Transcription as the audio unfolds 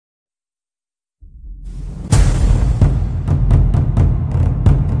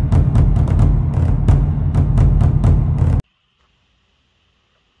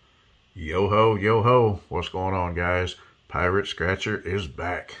yo ho, what's going on, guys? Pirate Scratcher is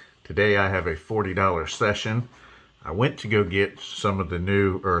back. Today I have a $40 session. I went to go get some of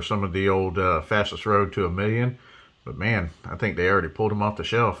the old Fastest Road to a Million, but man, I think they already pulled them off the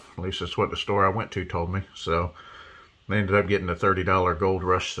shelf. At least that's what the store I went to told me. So I ended up getting the $30 Gold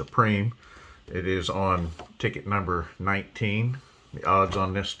Rush Supreme. It is on ticket number 19. The odds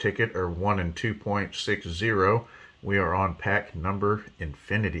on this ticket are 1 in 2.60. We are on pack number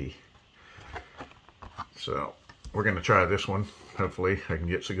Infinity. So we're going to try this one. Hopefully I can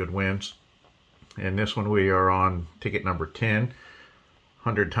get some good wins. And this one we are on ticket number 10.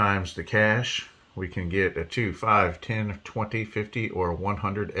 100 times the cash. We can get a 2, 5, 10, 20, 50, or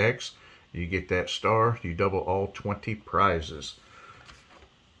 100x. You get that star, you double all 20 prizes.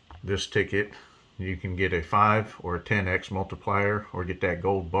 This ticket, you can get a 5 or a 10x multiplier or get that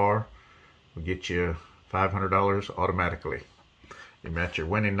gold bar. We'll get you $500 automatically. You match your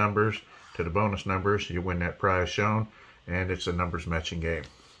winning numbers to the bonus numbers, you win that prize shown, and it's a numbers matching game.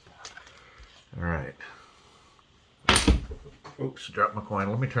 All right. Oops, dropped my coin.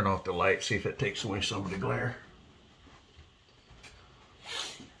 Let me turn off the light, see if it takes away some of the glare.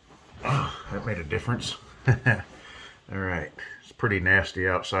 Oh, that made a difference. All right. It's pretty nasty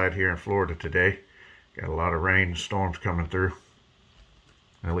outside here in Florida today. Got a lot of rain and storms coming through.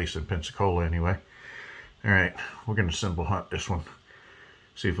 At least in Pensacola anyway. All right, we're going to symbol hunt this one.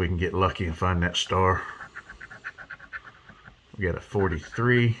 See if we can get lucky and find that star. We got a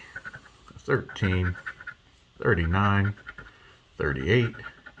 43, a 13, 39, 38,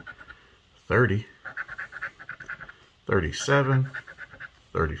 30, 37,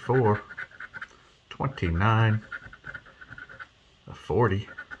 34, 29, a 40,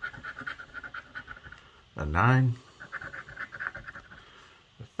 a 9,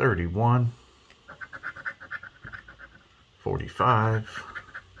 a 31, 45,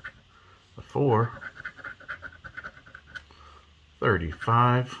 a 4,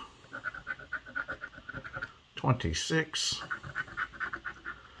 35, 26,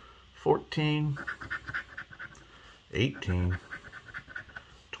 14, 18,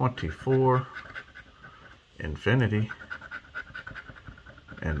 24, Infinity,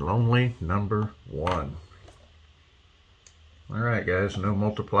 and lonely number 1. Alright guys, no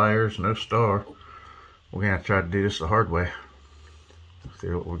multipliers, no star. We're going to try to do this the hard way. Let's see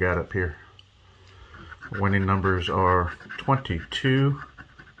what we got up here. Winning numbers are 22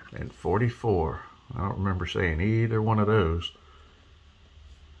 and 44. I don't remember saying either one of those.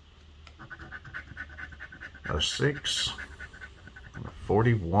 A 6, a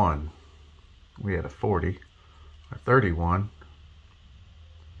 41. We had a 40, a 31.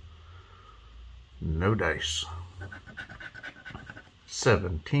 No dice.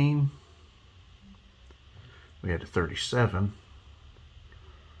 17. We had a 37.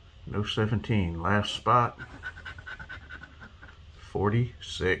 No 17. Last spot.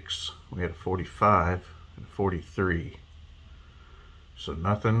 46. We had a 45 and 43. So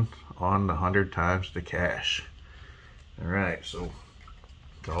nothing on the 100 times the cash. Alright, so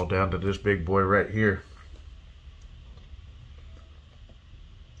it's all down to this big boy right here.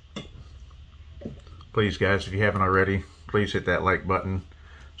 Please guys, if you haven't already, please hit that like button,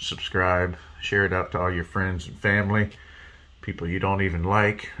 subscribe, share it out to all your friends and family, people you don't even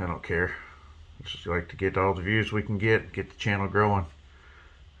like. I don't care. I just like to get all the views we can get the channel growing.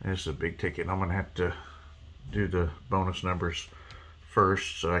 This is a big ticket. I'm gonna have to do the bonus numbers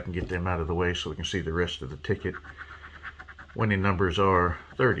first so I can get them out of the way so we can see the rest of the ticket. Winning numbers are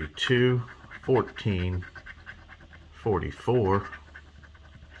 32, 14, 44,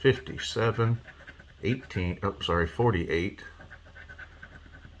 57, 48,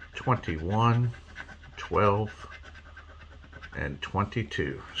 21, 12, and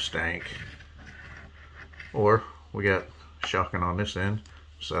 22. Stank. Or we got shocking on this end,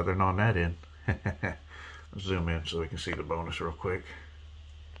 southern on that end. Zoom in so we can see the bonus real quick.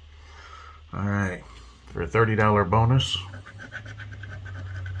 Alright, for a $30 bonus,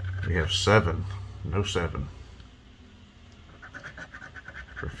 we have 7, no 7.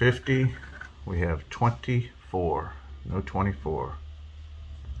 For 50, we have 24, no 24.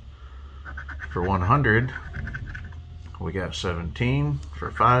 For 100, we got 17.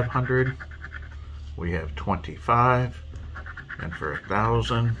 For 500, we have 25. And for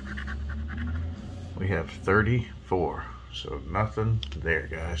 1,000, we have 34. So nothing there,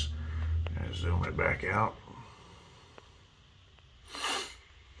 guys. I'll zoom it back out.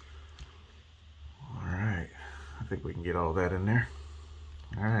 Alright, I think we can get all that in there.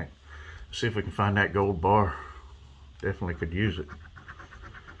 Alright, see if we can find that gold bar. Definitely could use it.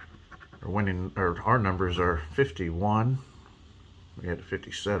 Our numbers are 51. We had a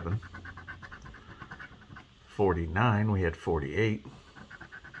 57, 49, we had 48.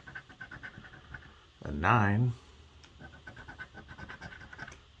 A 9.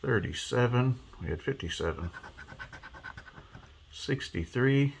 37, we had 57.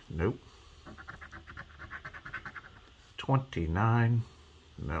 63, nope. 29,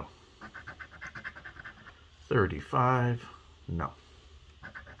 no. 35, no.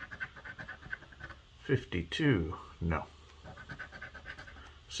 52, no.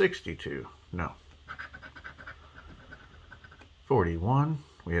 62, no. 41,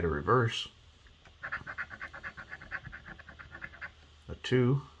 we had a reverse. A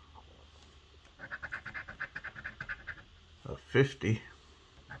 2. A 50.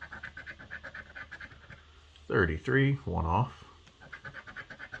 33, one off.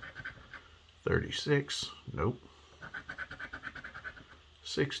 36, nope.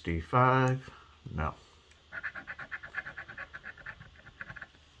 65, no.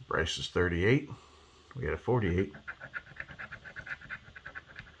 Price is 38. We had a 48.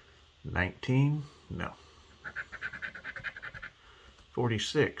 19, no.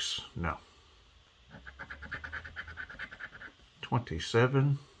 46, no.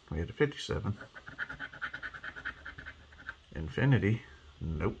 27, we had a 57. Infinity,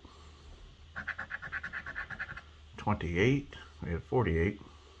 nope. 28, we had 48.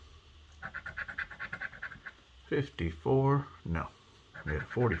 54, no. We had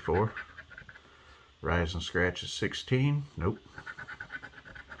 44. Rise and Scratch is 16, nope.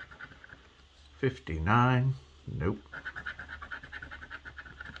 59, nope.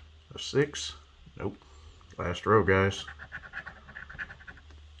 A 6, nope. Last row, guys.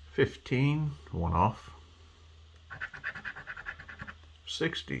 15, one off.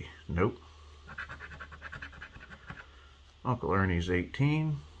 60, nope. Uncle Ernie's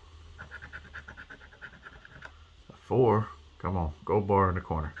 18. A 4, come on, gold bar in the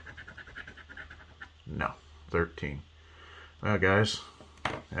corner. No, 13. Well, guys,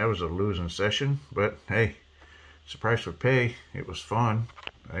 that was a losing session, but hey, it's the price we pay. It was fun.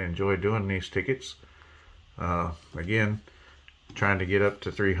 I enjoy doing these tickets. Again, trying to get up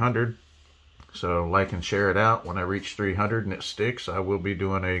to 300. So like and share it out. When I reach 300 and it sticks, I will be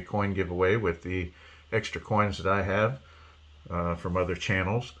doing a coin giveaway with the extra coins that I have from other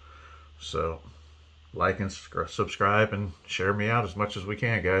channels. So like and subscribe and share me out as much as we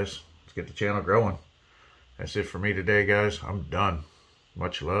can, guys. Let's get the channel growing. That's it for me today, guys. I'm done.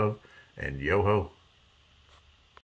 Much love and yo-ho.